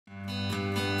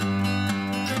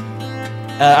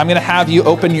I'm going to have you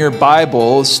open your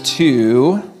Bibles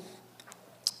to,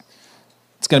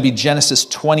 it's going to be Genesis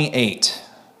 28,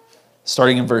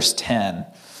 starting in verse 10.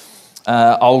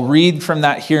 I'll read from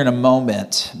that here in a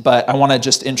moment, but I want to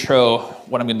just intro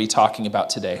what I'm going to be talking about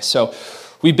today. So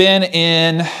we've been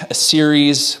in a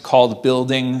series called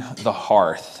Building the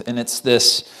Hearth, and it's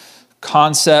this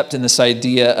concept and this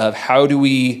idea of how do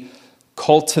we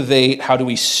cultivate, how do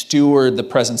we steward the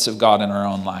presence of God in our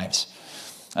own lives.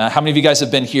 How many of you guys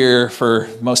have been here for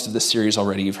most of this series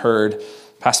already? You've heard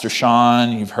Pastor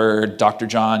Sean, you've heard Dr.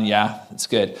 John. Yeah, that's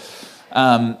good.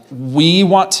 We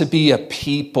want to be a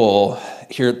people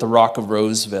here at the Rock of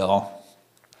Roseville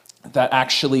that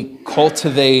actually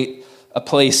cultivate a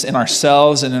place in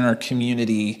ourselves and in our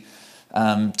community,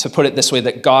 to put it this way,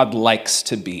 that God likes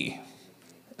to be,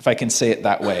 if I can say it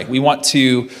that way. We want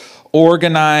to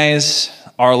organize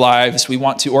our lives. We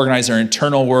want to organize our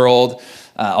internal world.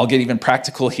 I'll get even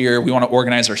practical here. We want to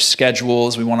organize our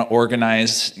schedules. We want to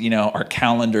organize, our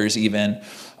calendars even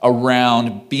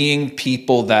around being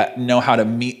people that know how to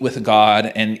meet with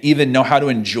God and even know how to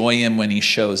enjoy Him when He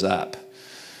shows up.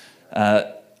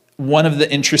 One of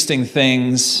the interesting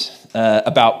things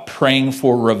about praying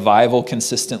for revival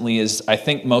consistently is I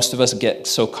think most of us get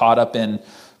so caught up in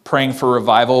praying for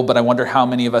revival, but I wonder how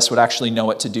many of us would actually know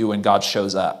what to do when God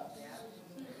shows up.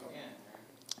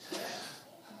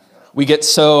 We get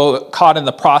so caught in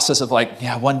the process of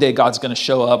one day God's going to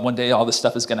show up, one day all this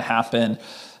stuff is going to happen.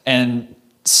 And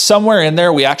somewhere in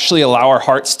there, we actually allow our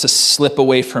hearts to slip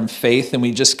away from faith, and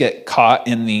we just get caught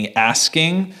in the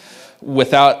asking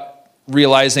without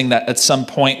realizing that at some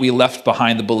point we left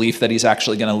behind the belief that He's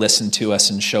actually going to listen to us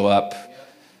and show up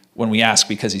when we ask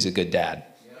because He's a good dad.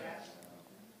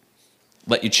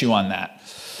 Let you chew on that.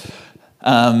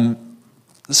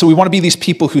 So we want to be these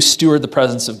people who steward the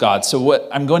presence of God. So what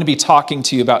I'm going to be talking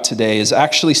to you about today is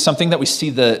actually something that we see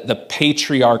the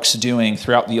patriarchs doing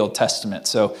throughout the Old Testament.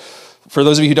 So for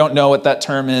those of you who don't know what that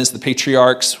term is, the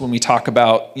patriarchs, when we talk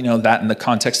about that in the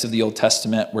context of the Old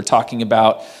Testament, we're talking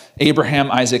about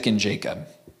Abraham, Isaac, and Jacob.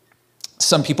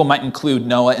 Some people might include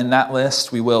Noah in that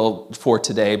list. We will for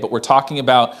today, but we're talking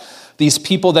about these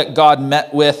people that God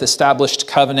met with, established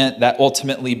covenant that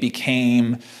ultimately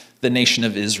became the nation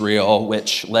of Israel,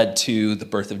 which led to the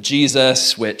birth of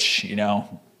Jesus, which,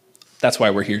 that's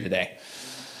why we're here today.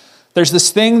 There's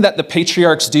this thing that the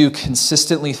patriarchs do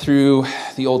consistently through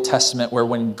the Old Testament where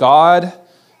when God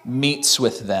meets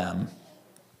with them,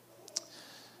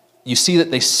 you see that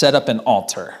they set up an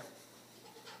altar.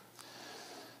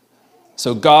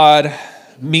 So God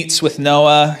meets with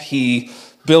Noah. He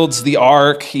builds the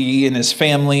ark. He and his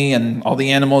family and all the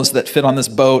animals that fit on this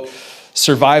boat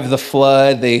survive the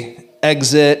flood. They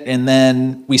exit, and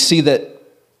then we see that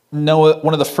Noah,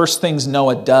 one of the first things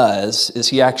Noah does is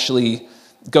he actually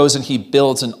goes and he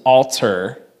builds an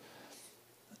altar,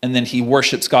 and then he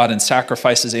worships God and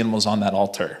sacrifices animals on that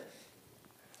altar.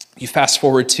 You fast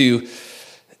forward to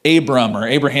Abram or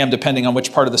Abraham, depending on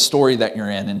which part of the story that you're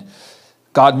in, and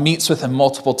God meets with him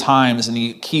multiple times, and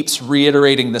He keeps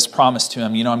reiterating this promise to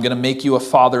him. I'm going to make you a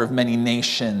father of many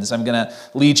nations. I'm going to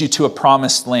lead you to a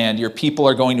promised land. Your people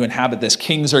are going to inhabit this.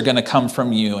 Kings are going to come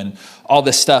from you, and all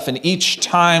this stuff. And each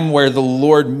time where the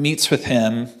Lord meets with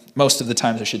him, most of the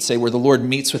times I should say, where the Lord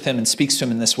meets with him and speaks to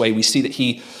him in this way, we see that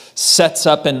He sets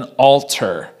up an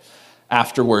altar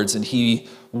afterwards, and he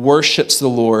worships the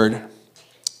Lord.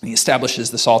 He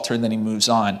establishes this altar, and then he moves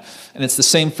on. And it's the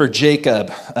same for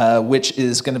Jacob, which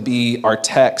is going to be our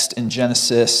text in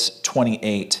Genesis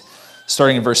 28,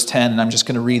 starting in verse 10. And I'm just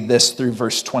going to read this through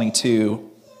verse 22.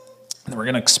 And then we're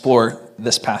going to explore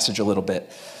this passage a little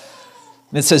bit.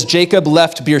 And it says, Jacob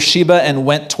left Beersheba and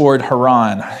went toward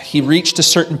Haran. He reached a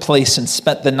certain place and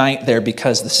spent the night there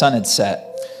because the sun had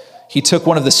set. He took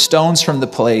one of the stones from the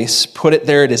place, put it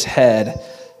there at his head,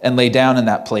 and lay down in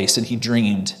that place, and he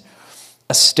dreamed.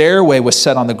 A stairway was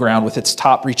set on the ground with its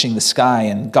top reaching the sky,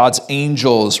 and God's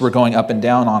angels were going up and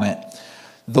down on it.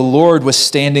 The Lord was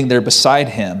standing there beside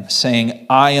him, saying,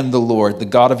 I am the Lord, the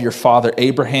God of your father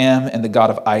Abraham and the God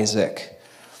of Isaac.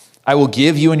 I will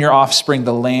give you and your offspring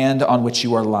the land on which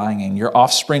you are lying. Your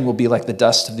offspring will be like the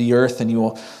dust of the earth, and you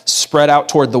will spread out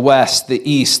toward the west, the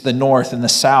east, the north, and the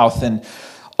south, and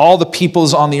all the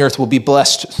peoples on the earth will be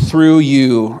blessed through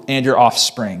you and your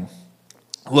offspring.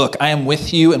 Look, I am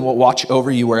with you and will watch over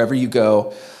you wherever you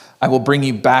go. I will bring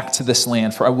you back to this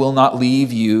land, for I will not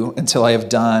leave you until I have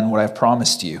done what I have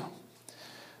promised you.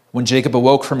 When Jacob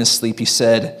awoke from his sleep, he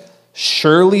said,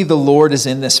 Surely the Lord is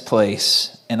in this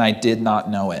place, and I did not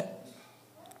know it.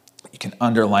 You can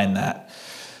underline that.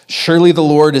 Surely the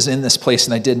Lord is in this place,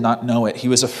 and I did not know it. He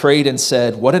was afraid and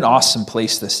said, What an awesome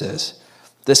place this is.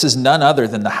 This is none other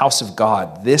than the house of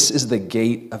God. This is the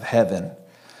gate of heaven.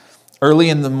 Early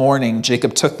in the morning,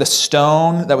 Jacob took the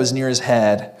stone that was near his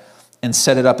head and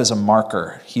set it up as a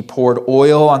marker. He poured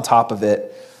oil on top of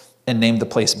it and named the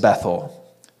place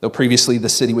Bethel, though previously the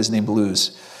city was named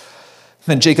Luz.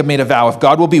 Then Jacob made a vow, if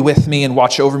God will be with me and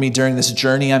watch over me during this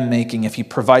journey I'm making, if he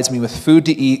provides me with food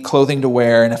to eat, clothing to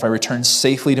wear, and if I return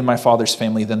safely to my father's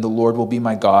family, then the Lord will be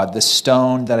my God. The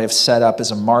stone that I have set up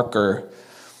as a marker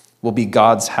will be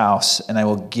God's house, and I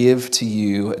will give to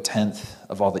you 1/10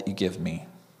 of all that you give me.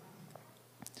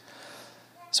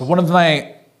 So one of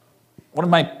my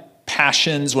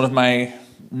passions, one of my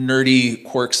nerdy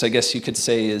quirks, I guess you could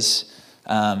say, is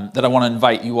that I want to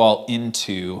invite you all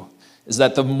into is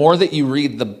that the more that you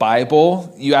read the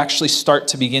Bible, you actually start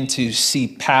to begin to see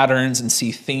patterns and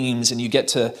see themes, and you get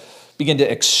to begin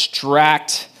to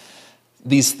extract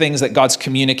these things that God's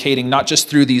communicating, not just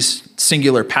through these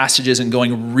singular passages and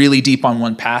going really deep on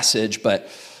one passage, but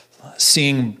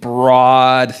seeing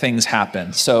broad things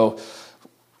happen. So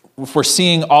if we're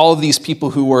seeing all of these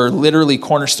people who were literally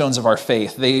cornerstones of our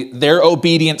faith, their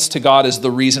obedience to God is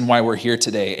the reason why we're here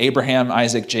today. Abraham,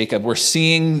 Isaac, Jacob, we're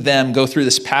seeing them go through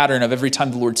this pattern of every time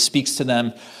the Lord speaks to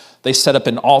them, they set up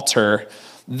an altar.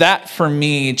 That for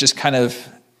me just kind of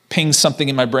pings something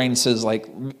in my brain and says, like,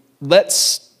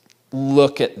 let's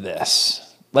look at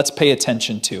this. Let's pay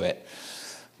attention to it.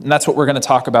 And that's what we're going to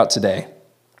talk about today.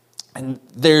 And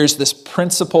there's this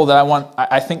principle that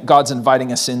I think God's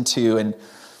inviting us into, and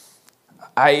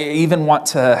I even want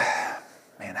to,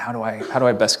 how do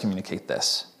I best communicate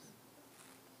this?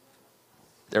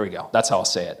 There we go. That's how I'll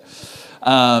say it.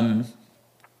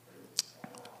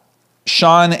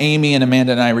 Sean, Amy, and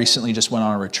Amanda and I recently just went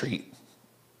on a retreat.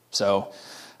 So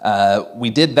we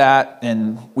did that,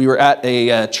 and we were at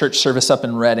a church service up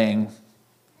in Redding.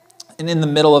 And in the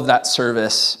middle of that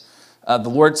service, the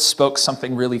Lord spoke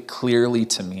something really clearly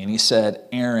to me. And he said,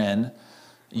 Aaron,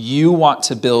 you want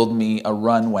to build me a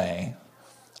runway.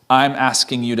 I'm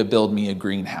asking you to build me a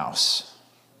greenhouse.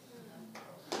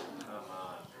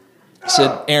 He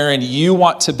said, Aaron, you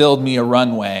want to build me a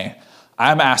runway.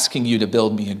 I'm asking you to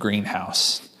build me a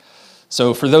greenhouse.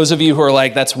 So for those of you who are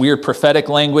like, that's weird prophetic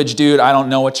language, dude, I don't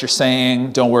know what you're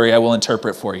saying. Don't worry, I will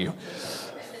interpret for you.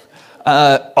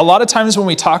 A lot of times when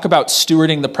we talk about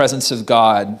stewarding the presence of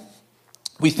God,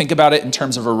 we think about it in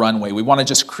terms of a runway. We want to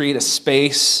just create a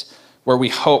space where we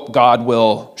hope God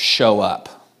will show up.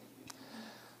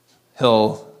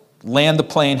 He'll land the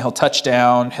plane, he'll touch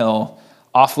down, he'll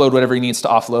offload whatever he needs to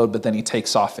offload, but then he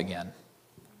takes off again.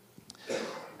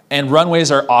 And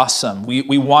runways are awesome.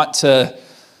 We want to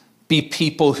be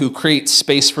people who create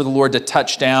space for the Lord to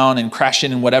touch down and crash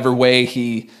in whatever way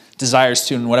he desires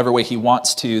to, in whatever way he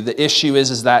wants to. The issue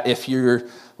is that if you're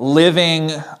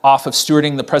living off of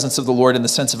stewarding the presence of the Lord in the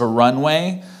sense of a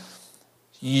runway,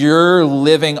 you're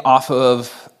living off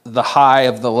of the high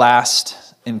of the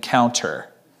last encounter.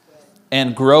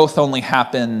 And growth only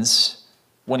happens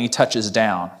when he touches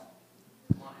down.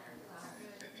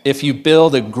 If you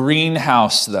build a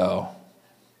greenhouse, though,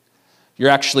 you're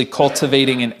actually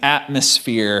cultivating an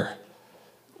atmosphere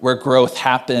where growth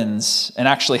happens and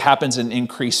actually happens at an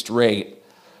increased rate,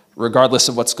 regardless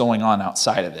of what's going on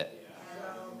outside of it.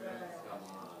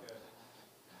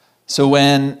 So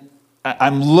when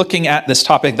I'm looking at this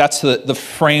topic, that's the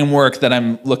framework that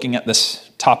I'm looking at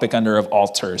this topic under of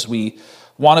altars. We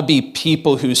want to be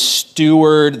people who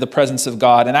steward the presence of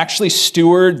God and actually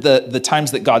steward the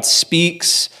times that God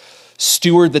speaks,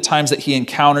 steward the times that he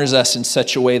encounters us in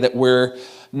such a way that we're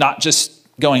not just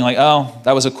going like, oh,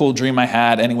 that was a cool dream I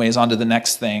had, anyways, on to the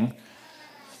next thing.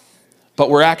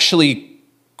 But we're actually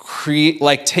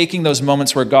taking those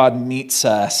moments where God meets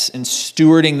us and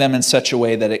stewarding them in such a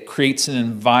way that it creates an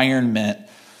environment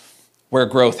where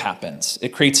growth happens. It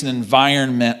creates an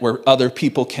environment where other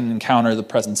people can encounter the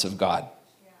presence of God.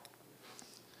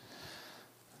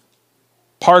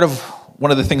 Part of one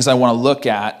of the things I want to look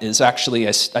at is actually,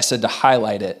 I said to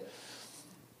highlight it.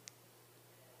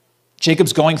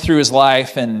 Jacob's going through his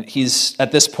life, and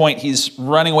at this point, he's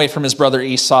running away from his brother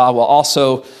Esau while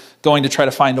also going to try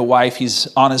to find a wife.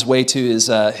 He's on his way to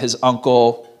his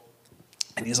uncle,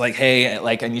 and he's like, hey,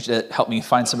 I need you to help me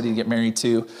find somebody to get married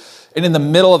to. And in the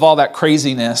middle of all that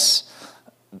craziness,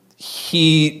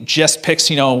 he just picks,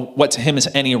 what to him is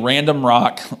any random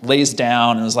rock, lays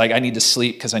down, and is like, I need to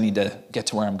sleep because I need to get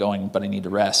to where I'm going, but I need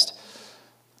to rest.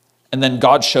 And then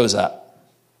God shows up.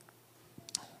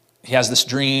 He has this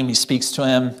dream. He speaks to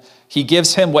him. He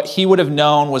gives him what he would have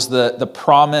known was the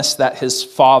promise that his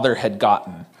father had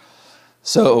gotten.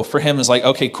 So for him, it's like,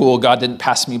 okay, cool. God didn't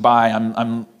pass me by.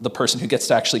 I'm the person who gets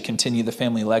to actually continue the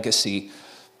family legacy.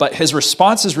 But his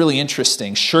response is really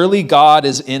interesting. Surely God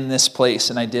is in this place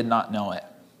and I did not know it.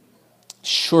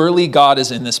 Surely God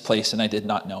is in this place and I did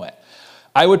not know it.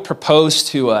 I would propose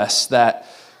to us that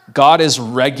God is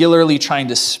regularly trying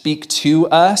to speak to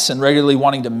us and regularly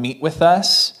wanting to meet with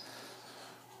us,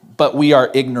 but we are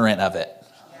ignorant of it.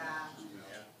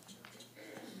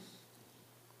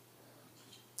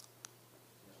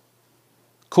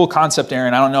 Cool concept,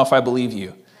 Aaron. I don't know if I believe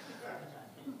you.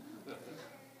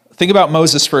 Think about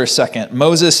Moses for a second.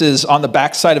 Moses is on the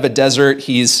backside of a desert.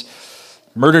 He's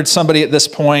murdered somebody at this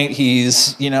point.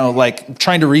 He's, like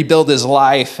trying to rebuild his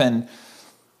life, and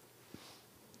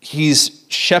he's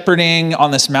shepherding on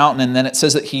this mountain, and then it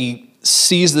says that he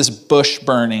sees this bush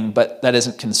burning, but that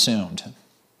isn't consumed.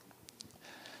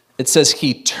 It says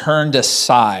he turned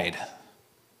aside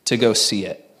to go see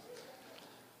it,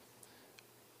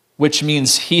 which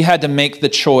means he had to make the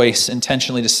choice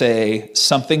intentionally to say,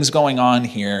 something's going on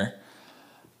here.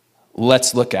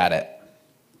 Let's look at it.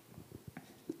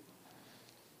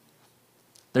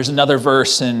 There's another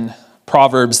verse in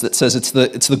Proverbs that says it's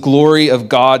the glory of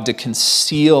God to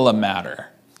conceal a matter,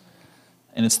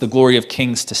 and it's the glory of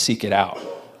kings to seek it out.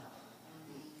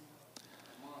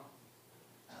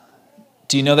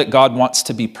 Do you know that God wants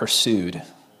to be pursued?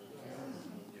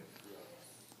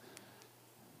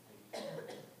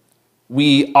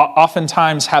 We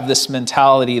oftentimes have this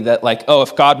mentality that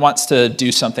if God wants to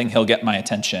do something, he'll get my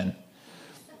attention.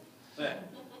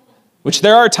 Which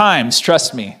there are times,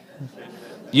 trust me.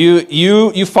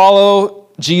 You follow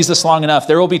Jesus long enough,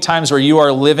 there will be times where you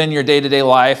are living your day-to-day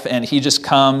life and he just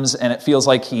comes and it feels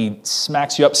like he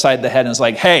smacks you upside the head and is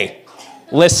like, hey,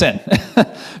 listen,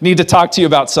 need to talk to you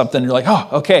about something. You're like, oh,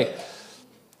 okay.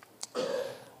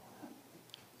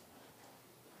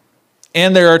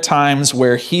 And there are times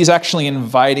where he's actually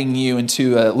inviting you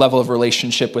into a level of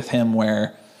relationship with him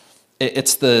where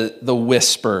it's the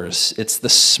whispers, it's the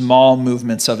small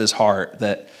movements of his heart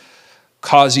that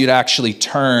cause you to actually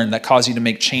turn, that cause you to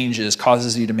make changes,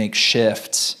 causes you to make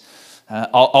shifts.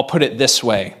 I'll put it this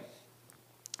way.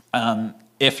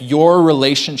 If your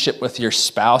relationship with your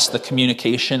spouse, the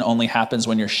communication only happens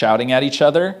when you're shouting at each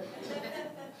other,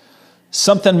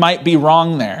 something might be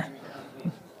wrong there.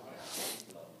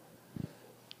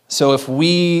 So if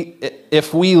we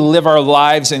live our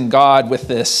lives in God with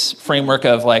this framework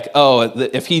of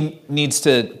if he needs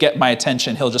to get my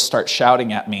attention, he'll just start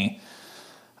shouting at me.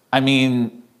 I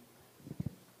mean,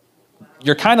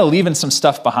 you're kind of leaving some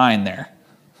stuff behind there.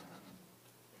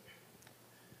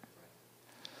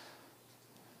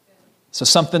 So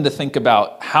something to think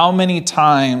about. How many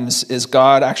times is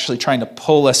God actually trying to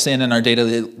pull us in our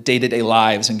day-to-day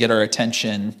lives and get our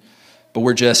attention, but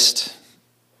we're just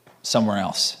somewhere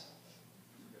else?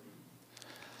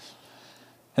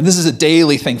 And this is a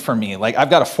daily thing for me. I've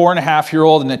got a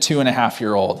 4.5-year-old and a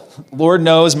 2.5-year-old. Lord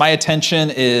knows my attention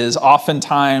is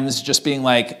oftentimes just being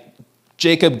like,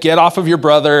 Jacob, get off of your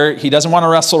brother. He doesn't want to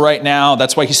wrestle right now.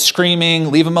 That's why he's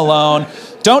screaming. Leave him alone.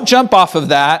 Don't jump off of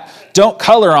that. Don't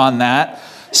color on that.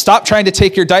 Stop trying to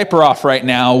take your diaper off right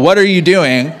now. What are you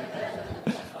doing?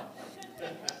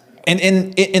 And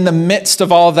in the midst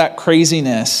of all of that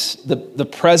craziness, the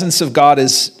presence of God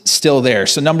is still there.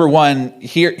 So number one,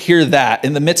 hear that.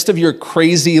 In the midst of your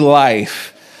crazy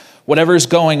life, whatever's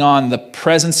going on, the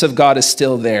presence of God is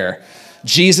still there.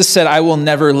 Jesus said, I will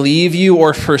never leave you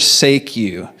or forsake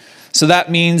you. So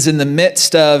that means in the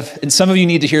midst of, and some of you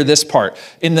need to hear this part,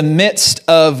 in the midst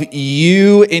of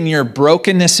you in your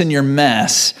brokenness and your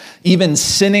mess, even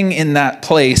sinning in that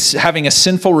place, having a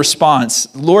sinful response,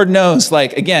 Lord knows,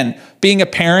 again, being a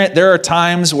parent, there are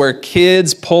times where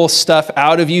kids pull stuff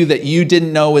out of you that you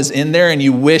didn't know was in there and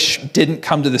you wish didn't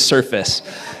come to the surface.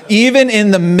 Even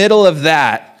in the middle of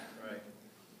that,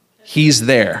 he's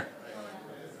there.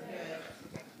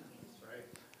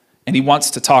 And he wants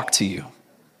to talk to you.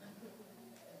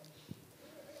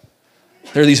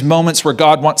 There are these moments where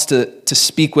God wants to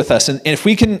speak with us. And if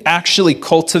we can actually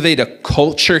cultivate a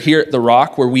culture here at The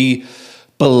Rock where we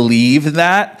believe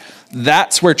that,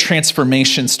 that's where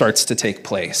transformation starts to take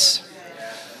place.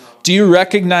 Do you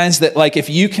recognize that if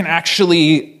you can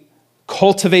actually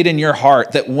cultivate in your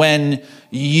heart that when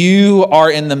you are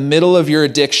in the middle of your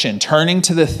addiction, turning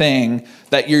to the thing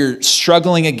that you're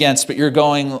struggling against, but you're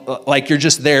going you're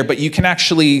just there, but you can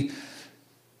actually,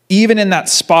 even in that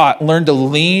spot, learn to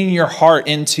lean your heart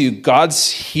into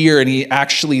God's here and he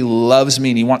actually loves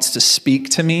me and he wants to speak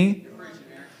to me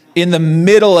in the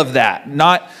middle of that,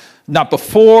 not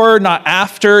before, not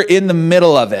after, in the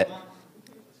middle of it.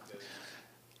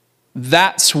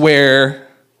 That's where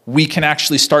we can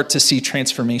actually start to see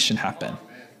transformation happen.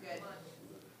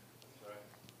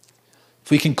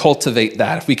 if we can cultivate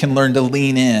that, if we can learn to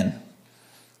lean in,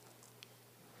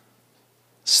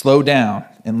 slow down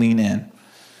and lean in.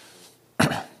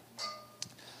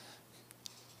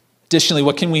 Additionally,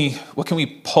 what can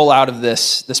we pull out of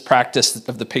this practice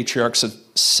of the patriarchs of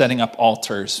setting up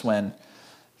altars when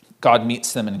God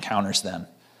meets them and encounters them?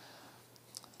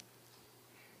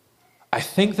 I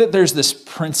think that there's this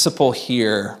principle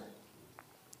here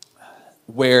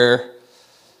where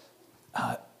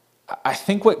I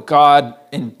think what God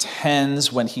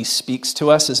intends when he speaks to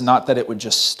us is not that it would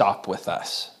just stop with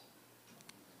us.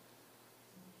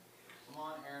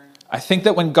 I think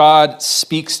that when God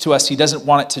speaks to us, he doesn't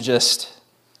want it to just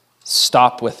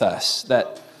stop with us.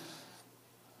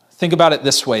 Think about it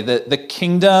this way, the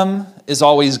kingdom is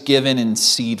always given in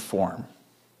seed form.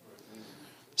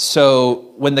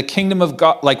 So when the kingdom of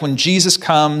God, like when Jesus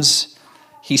comes,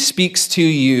 he speaks to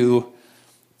you,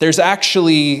 there's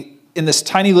actually in this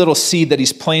tiny little seed that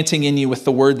he's planting in you with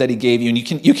the word that he gave you, and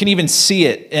you can even see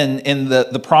it in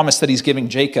the promise that he's giving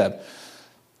Jacob.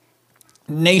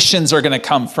 Nations are going to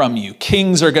come from you.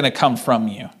 Kings are going to come from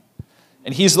you.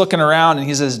 And he's looking around and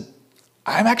he says,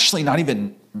 I'm actually not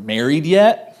even married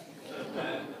yet.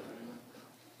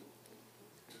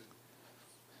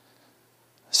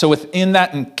 So within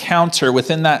that encounter,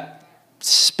 within that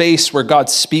space where God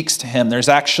speaks to him, there's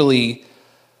actually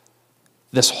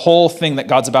this whole thing that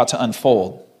God's about to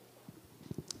unfold.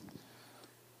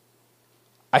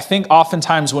 I think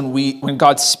oftentimes when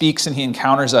God speaks and he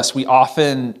encounters us, we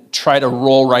often try to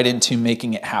roll right into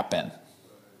making it happen.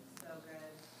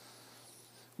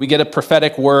 We get a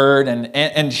prophetic word,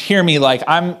 and hear me, like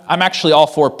I'm actually all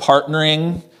for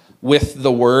partnering with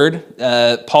the word.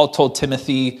 Paul told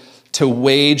Timothy to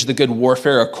wage the good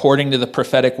warfare according to the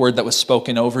prophetic word that was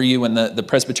spoken over you when the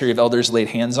presbytery of elders laid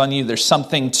hands on you. There's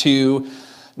something to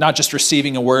not just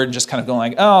receiving a word and just kind of going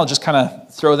like, oh, I'll just kind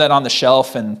of throw that on the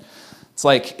shelf. And it's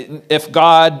like, if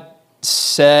God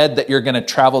said that you're going to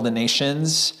travel the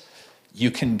nations,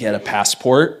 you can get a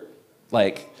passport.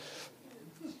 Like,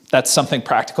 that's something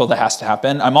practical that has to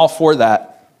happen. I'm all for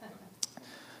that.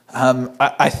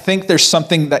 I think there's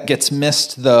something that gets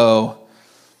missed, though,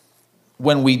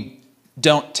 when we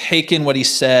don't take in what he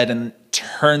said and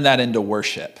turn that into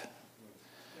worship,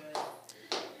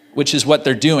 which is what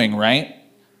they're doing, right?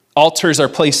 Altars are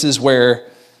places where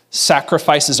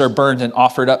sacrifices are burned and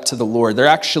offered up to the Lord. They're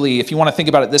actually, if you want to think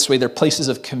about it this way, they're places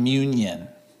of communion.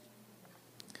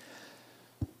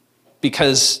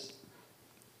 Because,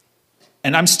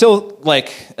 and I'm still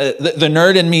like, the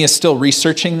nerd in me is still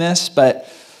researching this, but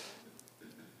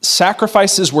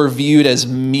sacrifices were viewed as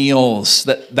meals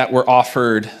that were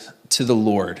offered to the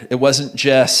Lord. It wasn't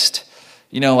just,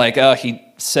 like, oh, he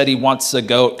said he wants a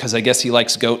goat because I guess he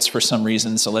likes goats for some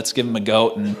reason, so let's give him a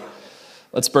goat and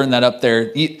let's burn that up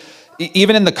there.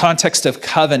 Even in the context of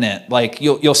covenant, like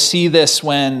you'll see this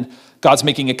when God's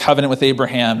making a covenant with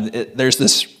Abraham. There's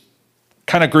this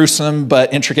kind of gruesome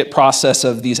but intricate process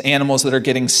of these animals that are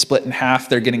getting split in half.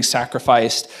 They're getting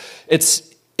sacrificed.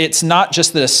 It's not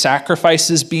just that a sacrifice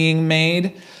is being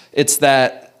made. It's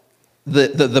that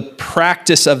the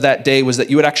practice of that day was that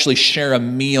you would actually share a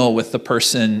meal with the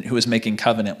person who was making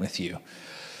covenant with you.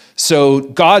 So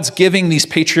God's giving these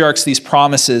patriarchs these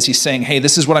promises. He's saying, hey,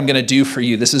 this is what I'm going to do for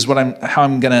you. This is what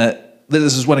I'm going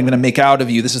to make out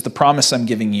of you. This is the promise I'm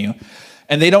giving you.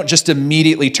 And they don't just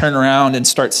immediately turn around and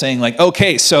start saying like,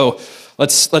 okay, so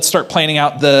let's start planning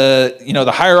out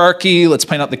the hierarchy. Let's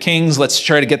plan out the kings. Let's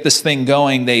try to get this thing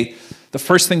going. The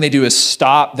first thing they do is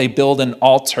stop. They build an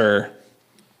altar.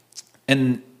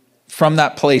 And from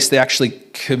that place, they actually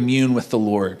commune with the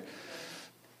Lord.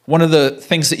 One of the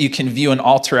things that you can view an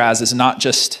altar as is not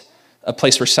just a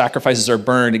place where sacrifices are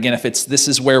burned. Again, if this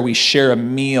is where we share a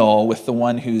meal with the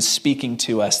one who's speaking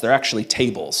to us, they're actually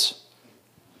tables.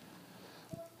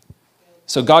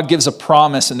 So God gives a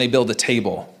promise and they build a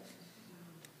table.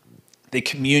 They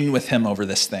commune with him over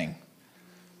this thing.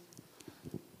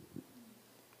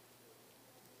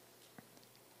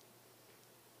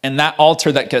 And that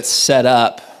altar that gets set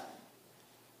up,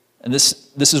 and this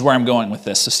is where I'm going with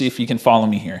this, so see if you can follow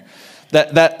me here.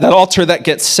 That altar that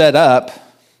gets set up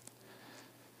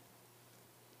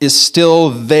is still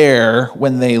there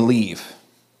when they leave.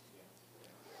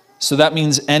 So that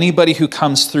means anybody who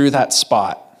comes through that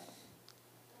spot,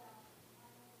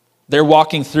 they're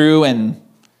walking through and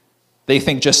they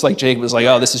think just like Jacob was like,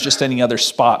 oh, this is just any other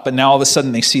spot. But now all of a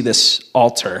sudden they see this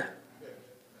altar.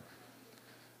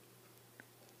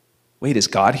 Wait, is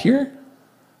God here?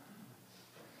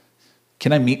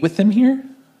 Can I meet with him here?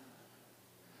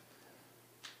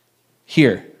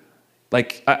 Here.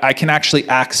 Like, I can actually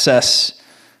access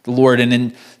the Lord. And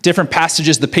in different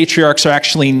passages, the patriarchs are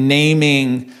actually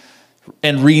naming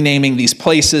and renaming these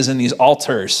places and these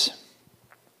altars.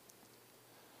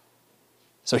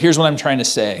 So here's what I'm trying to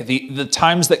say. The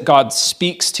times that God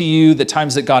speaks to you, the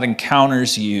times that God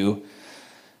encounters you,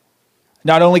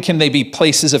 not only can they be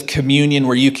places of communion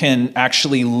where you can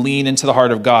actually lean into the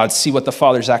heart of God, see what the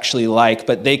Father's actually like,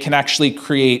 but they can actually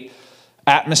create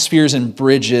atmospheres and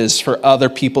bridges for other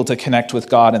people to connect with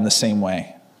God in the same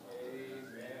way.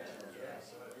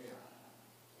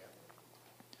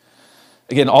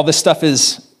 Again, all this stuff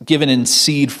is given in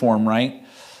seed form, right?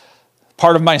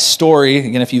 Part of my story,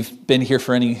 again, if you've been here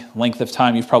for any length of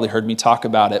time, you've probably heard me talk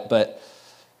about it, but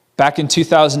back in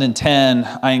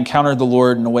 2010, I encountered the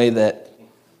Lord in a way that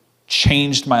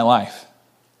changed my life.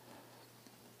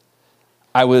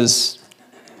 I was,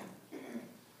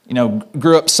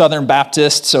 grew up Southern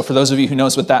Baptist, so for those of you who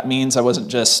knows what that means, I wasn't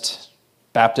just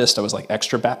Baptist, I was like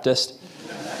extra Baptist.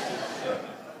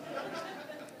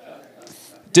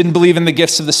 Didn't believe in the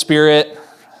gifts of the Spirit.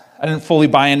 I didn't fully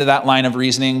buy into that line of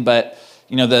reasoning, but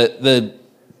the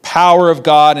power of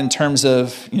God in terms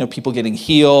of people getting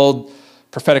healed,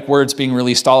 prophetic words being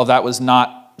released, all of that was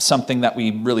not something that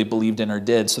we really believed in or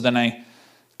did. So then I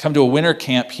come to a winter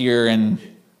camp here, and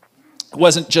it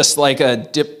wasn't just like a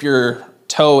dip your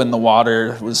toe in the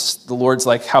water. It was the Lord's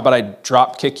like, how about I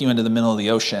drop kick you into the middle of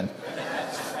the ocean?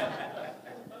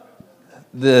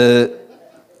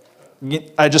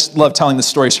 I just love telling the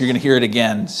story, so you're going to hear it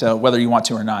again, so whether you want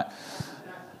to or not.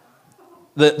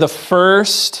 The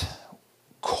first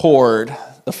chord,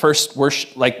 the first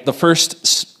worship, like the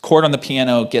first chord on the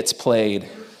piano gets played.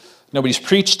 Nobody's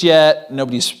preached yet,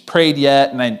 nobody's prayed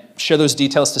yet, and I share those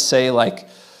details to say,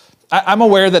 I'm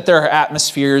aware that there are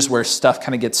atmospheres where stuff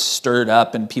kind of gets stirred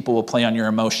up and people will play on your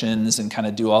emotions and kind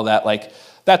of do all that.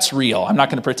 That's real. I'm not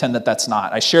going to pretend that that's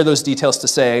not. I share those details to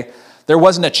say, there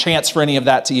wasn't a chance for any of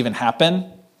that to even happen.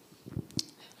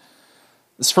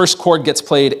 This first chord gets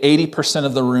played, 80%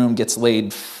 of the room gets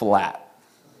laid flat.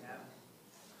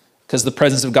 Because the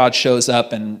presence of God shows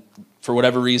up, and for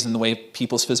whatever reason, the way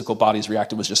people's physical bodies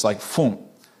reacted was just like, boom,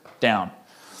 down.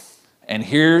 And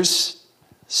here's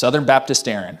Southern Baptist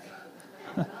Aaron.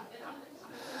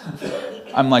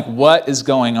 I'm like, what is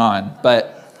going on?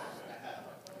 But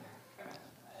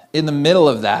in the middle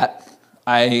of that,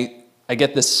 I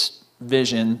get this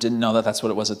vision, didn't know that that's what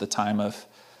it was at the time, of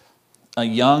a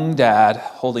young dad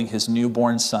holding his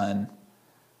newborn son,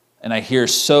 and I hear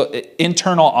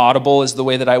internal audible is the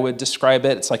way that I would describe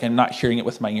it. It's like I'm not hearing it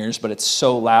with my ears, but it's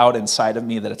so loud inside of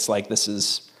me that it's like this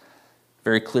is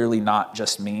very clearly not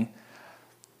just me.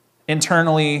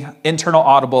 Internal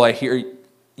audible, I hear,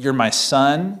 you're my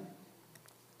son,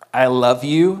 I love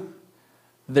you,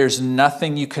 there's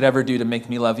nothing you could ever do to make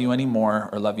me love you any more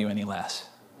or love you any less.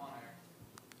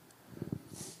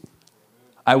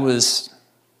 I was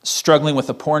struggling with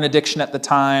a porn addiction at the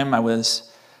time. I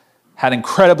had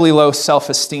incredibly low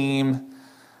self-esteem,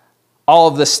 all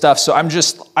of this stuff. So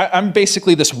I'm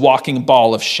basically this walking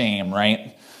ball of shame,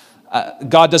 right?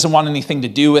 God doesn't want anything to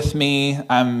do with me.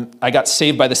 I got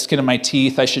saved by the skin of my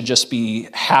teeth. I should just be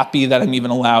happy that I'm even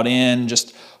allowed in.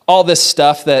 Just all this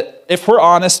stuff that, if we're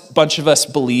honest, a bunch of us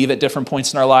believe at different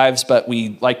points in our lives, but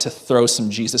we like to throw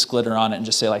some Jesus glitter on it and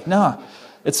just say no,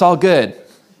 it's all good.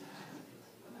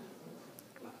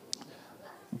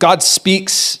 God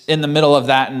speaks in the middle of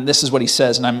that, and this is what he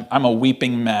says, and I'm a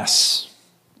weeping mess,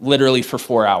 literally for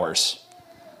 4 hours.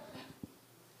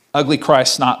 Ugly cry,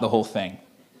 snot, the whole thing.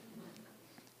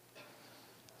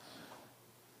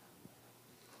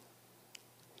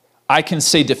 I can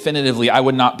say definitively I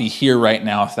would not be here right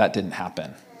now if that didn't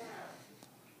happen.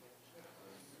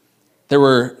 There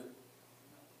were,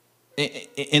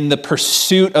 in the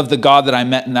pursuit of the God that I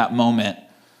met in that moment,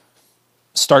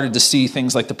 started to see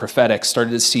things like the prophetic,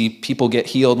 started to see people get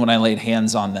healed when I laid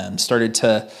hands on them, started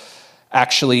to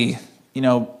actually,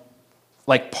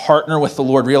 partner with the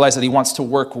Lord, realize that he wants to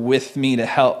work with me to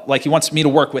help, he wants me to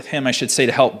work with him, I should say,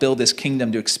 to help build his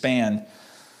kingdom, to expand.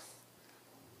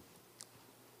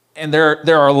 And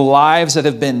there are lives that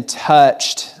have been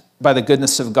touched by the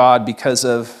goodness of God because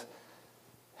of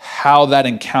how that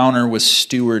encounter was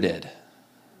stewarded.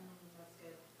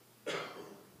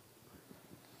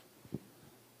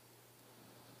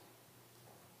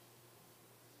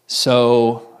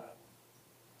 So,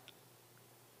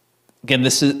 again,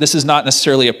 this is not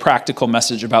necessarily a practical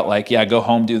message about go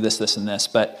home, do this, this, and this,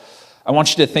 but I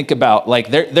want you to think about,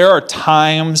 there are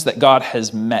times that God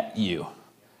has met you.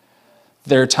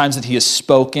 There are times that he has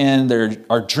spoken. There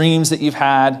are dreams that you've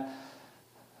had,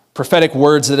 prophetic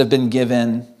words that have been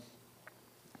given.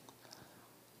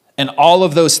 And all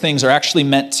of those things are actually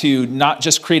meant to not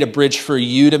just create a bridge for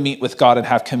you to meet with God and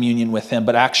have communion with him,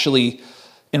 but actually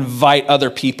invite other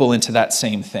people into that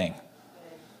same thing.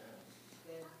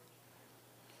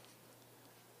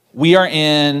 We are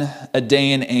in a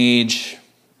day and age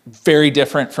very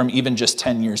different from even just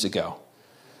 10 years ago.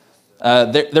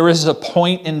 There was a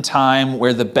point in time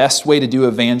where the best way to do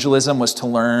evangelism was to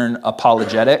learn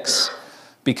apologetics,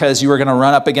 because you were going to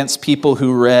run up against people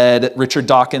who read Richard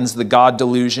Dawkins' The God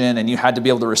Delusion, and you had to be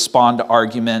able to respond to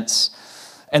arguments.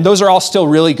 And those are all still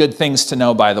really good things to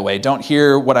know, by the way. Don't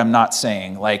hear what I'm not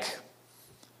saying. Like,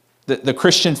 the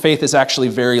Christian faith is actually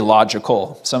very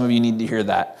logical. Some of you need to hear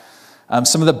that.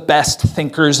 Some of the best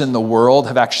thinkers in the world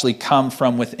have actually come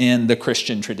from within the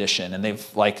Christian tradition, and they've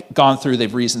gone through,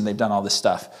 they've reasoned, they've done all this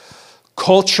stuff.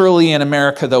 Culturally in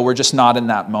America, though, we're just not in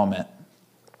that moment.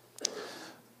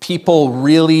 People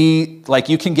really,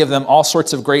 you can give them all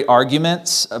sorts of great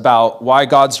arguments about why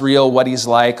God's real, what he's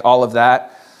like, all of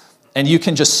that, and you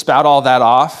can just spout all that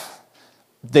off.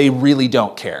 They really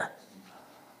don't care.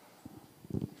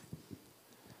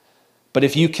 But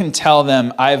if you can tell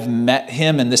them, I've met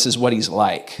him and this is what he's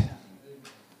like,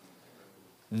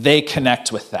 they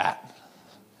connect with that.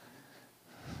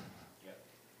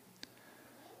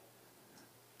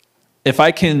 If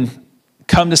I can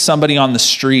come to somebody on the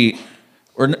street,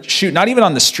 or shoot, not even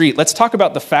on the street, let's talk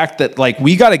about the fact that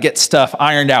we got to get stuff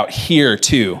ironed out here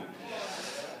too.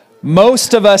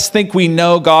 Most of us think we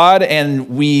know God, and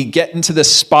we get into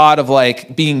this spot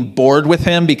of being bored with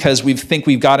him because we think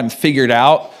we've got him figured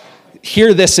out.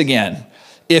 Hear this again.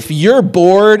 If you're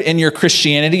bored in your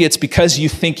Christianity, it's because you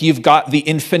think you've got the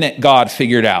infinite God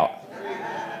figured out.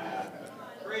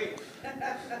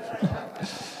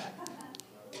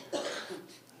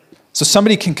 So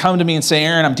somebody can come to me and say,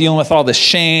 Aaron, I'm dealing with all this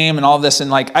shame and all this,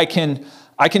 and I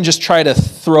can just try to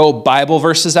throw Bible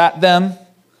verses at them,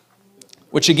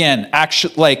 which again,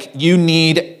 actually, you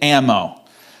need ammo.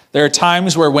 There are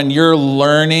times where when you're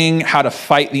learning how to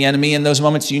fight the enemy in those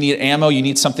moments, you need ammo, you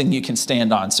need something you can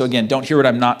stand on. So again, don't hear what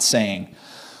I'm not saying.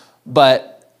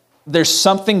 But there's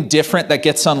something different that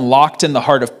gets unlocked in the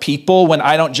heart of people when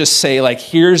I don't just say,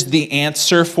 here's the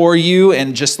answer for you,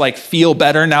 and just feel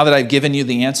better now that I've given you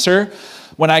the answer.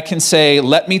 When I can say,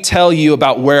 let me tell you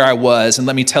about where I was, and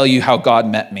let me tell you how God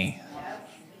met me.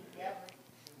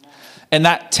 And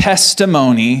that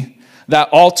testimony, that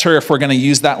altar, if we're going to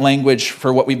use that language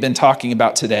for what we've been talking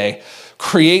about today,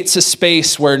 creates a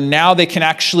space where now they can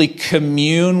actually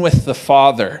commune with the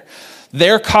Father.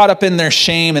 They're caught up in their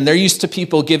shame, and they're used to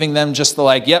people giving them just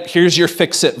the yep, here's your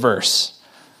fix-it verse.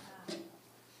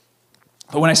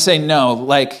 But when I say no,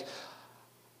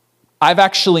 I've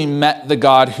actually met the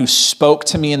God who spoke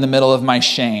to me in the middle of my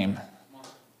shame.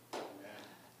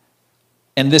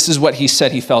 And this is what he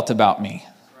said he felt about me.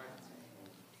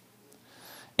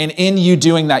 And in you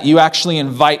doing that, you actually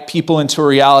invite people into a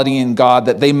reality in God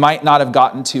that they might not have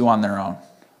gotten to on their own.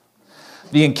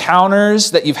 The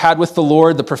encounters that you've had with the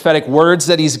Lord, the prophetic words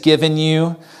that he's given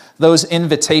you, those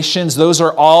invitations, those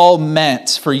are all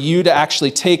meant for you to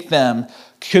actually take them,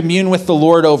 commune with the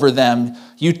Lord over them.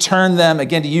 You turn them,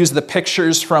 again, to use the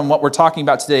pictures from what we're talking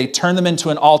about today, turn them into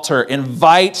an altar.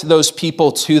 Invite those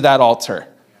people to that altar.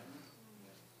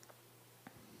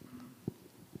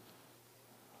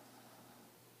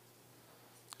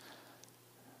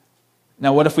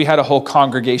 Now, what if we had a whole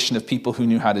congregation of people who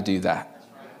knew how to do that?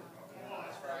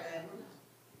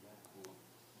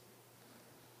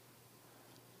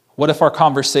 What if our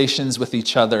conversations with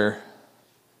each other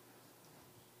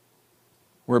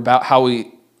were about how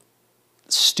we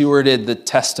stewarded the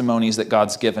testimonies that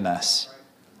God's given us?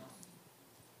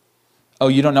 Oh,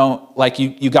 you don't know,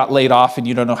 you got laid off and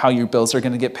you don't know how your bills are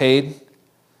going to get paid?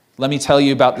 Let me tell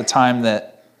you about the time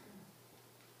that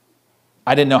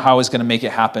I didn't know how I was going to make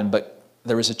it happen, but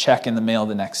there was a check in the mail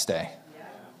the next day.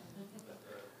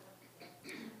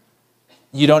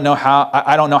 You don't know how,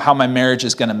 I don't know how my marriage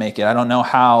is going to make it. I don't know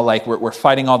how, we're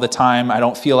fighting all the time. I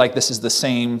don't feel like this is the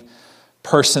same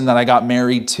person that I got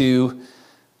married to.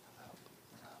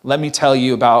 Let me tell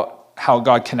you about how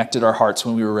God connected our hearts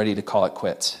when we were ready to call it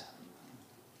quits.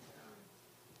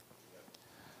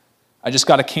 I just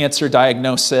got a cancer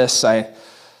diagnosis. The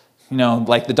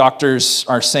doctors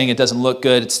are saying it doesn't look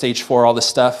good. It's stage 4, all this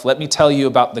stuff. Let me tell you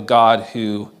about the God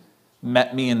who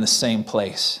met me in the same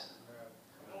place.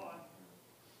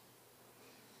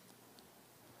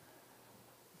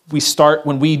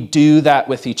 When we do that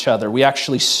with each other, we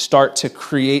actually start to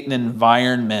create an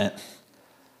environment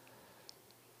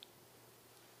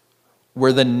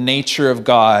where the nature of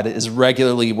God is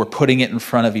regularly, we're putting it in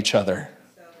front of each other.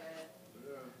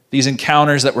 These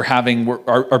encounters that we're having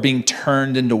are being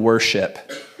turned into worship.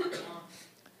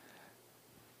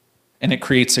 and it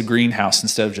creates a greenhouse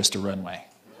instead of just a runway.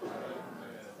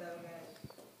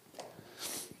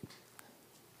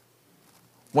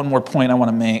 One more point I want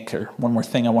to make, or one more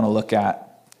thing I want to look at.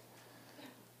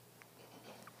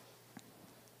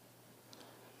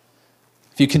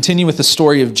 If you continue with the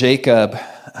story of Jacob,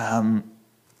 a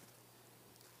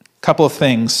couple of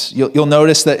things. You'll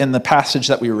notice that in the passage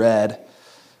that we read,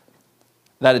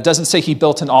 that it doesn't say he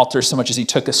built an altar so much as he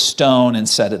took a stone and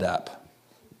set it up.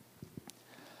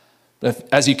 But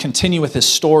as you continue with his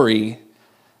story,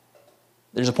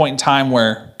 there's a point in time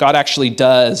where God actually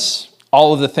does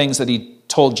all of the things that he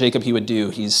told Jacob he would do.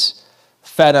 He's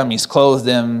fed him, he's clothed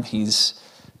him, he's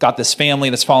got this family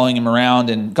that's following him around,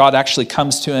 and God actually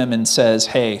comes to him and says,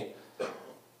 hey,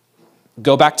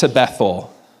 go back to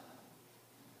Bethel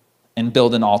and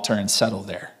build an altar and settle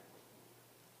there.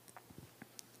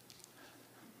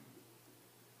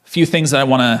 A few things that I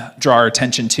want to draw our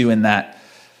attention to in that.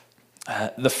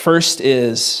 The first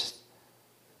is,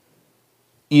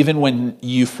 even when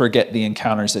you forget the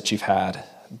encounters that you've had,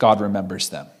 God remembers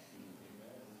them.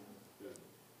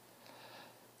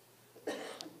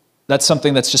 That's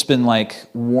something that's just been like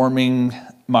warming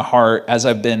my heart as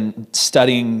I've been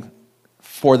studying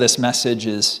for this message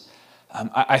is,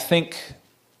 I think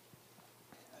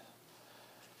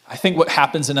what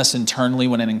happens in us internally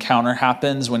when an encounter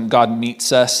happens, when God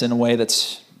meets us in a way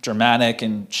that's dramatic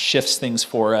and shifts things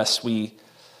for us, we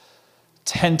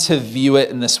tend to view it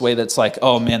in this way that's like,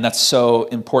 oh man, that's so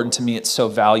important to me, it's so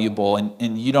valuable.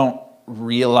 And you don't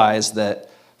realize that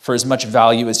for as much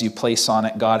value as you place on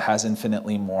it, God has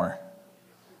infinitely more.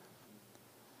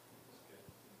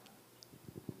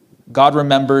 God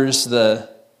remembers the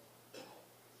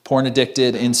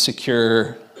porn-addicted,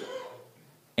 insecure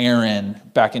Aaron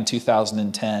back in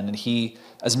 2010. And he,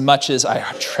 as much as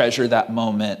I treasure that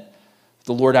moment,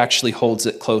 the Lord actually holds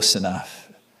it close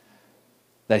enough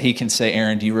that he can say,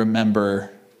 Aaron, do you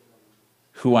remember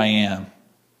who I am?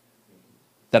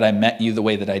 That I met you the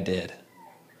way that I did.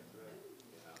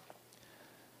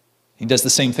 He does the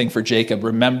same thing for Jacob.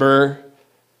 Remember,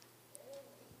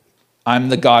 I'm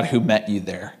the God who met you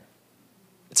there.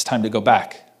 It's time to go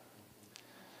back.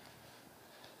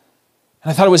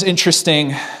 And I thought it was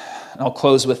interesting, and I'll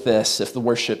close with this if the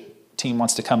worship team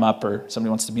wants to come up or somebody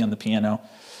wants to be on the piano.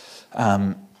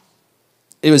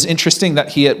 It was interesting that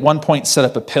he at one point set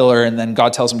up a pillar and then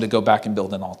God tells him to go back and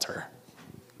build an altar.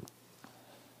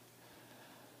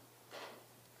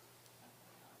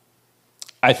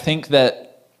 I think that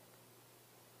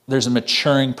there's a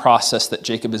maturing process that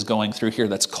Jacob is going through here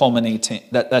that's culminating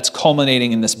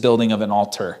in this building of an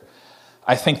altar.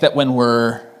 I think that when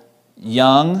we're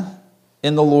young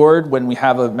in the Lord, when we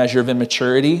have a measure of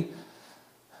immaturity,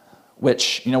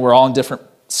 which, we're all in different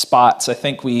spots, I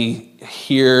think we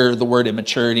hear the word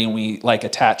immaturity and we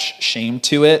attach shame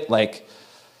to it.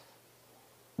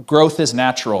 Growth is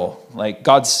natural.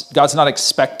 God's not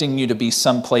expecting you to be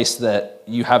someplace that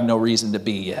you have no reason to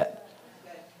be yet.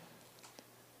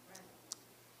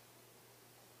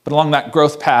 But along that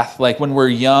growth path, when we're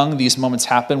young, these moments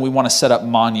happen, we want to set up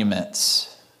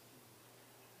monuments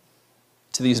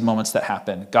to these moments that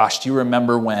happen. Gosh, do you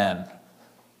remember when?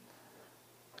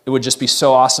 It would just be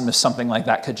so awesome if something like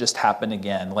that could just happen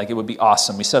again. It would be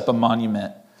awesome. We set up a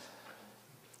monument.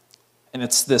 And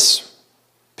it's this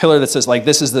pillar that says,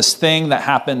 this is this thing that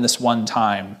happened this one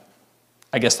time.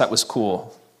 I guess that was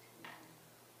cool.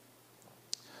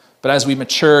 But as we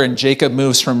mature and Jacob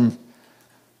moves from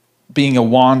being a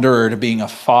wanderer to being a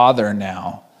father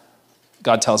now,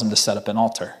 God tells him to set up an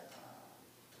altar.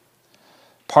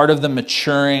 Part of the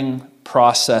maturing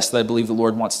process that I believe the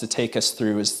Lord wants to take us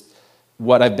through is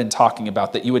what I've been talking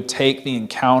about, that you would take the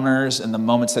encounters and the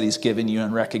moments that he's given you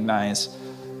and recognize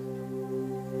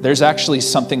there's actually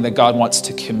something that God wants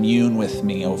to commune with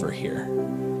me over here.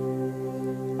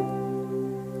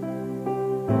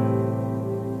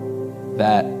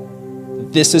 That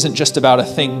this isn't just about a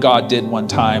thing God did one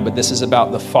time, but this is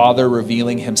about the Father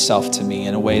revealing himself to me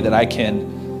in a way that I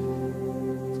can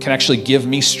actually give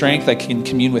me strength. I can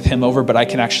commune with him over, but I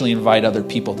can actually invite other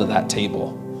people to that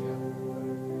table.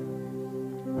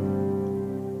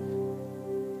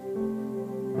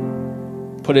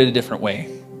 Put it a different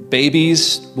way.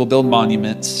 Babies will build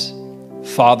monuments.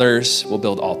 Fathers will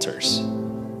build altars.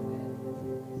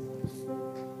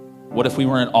 What if we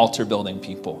were an altar building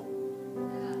people?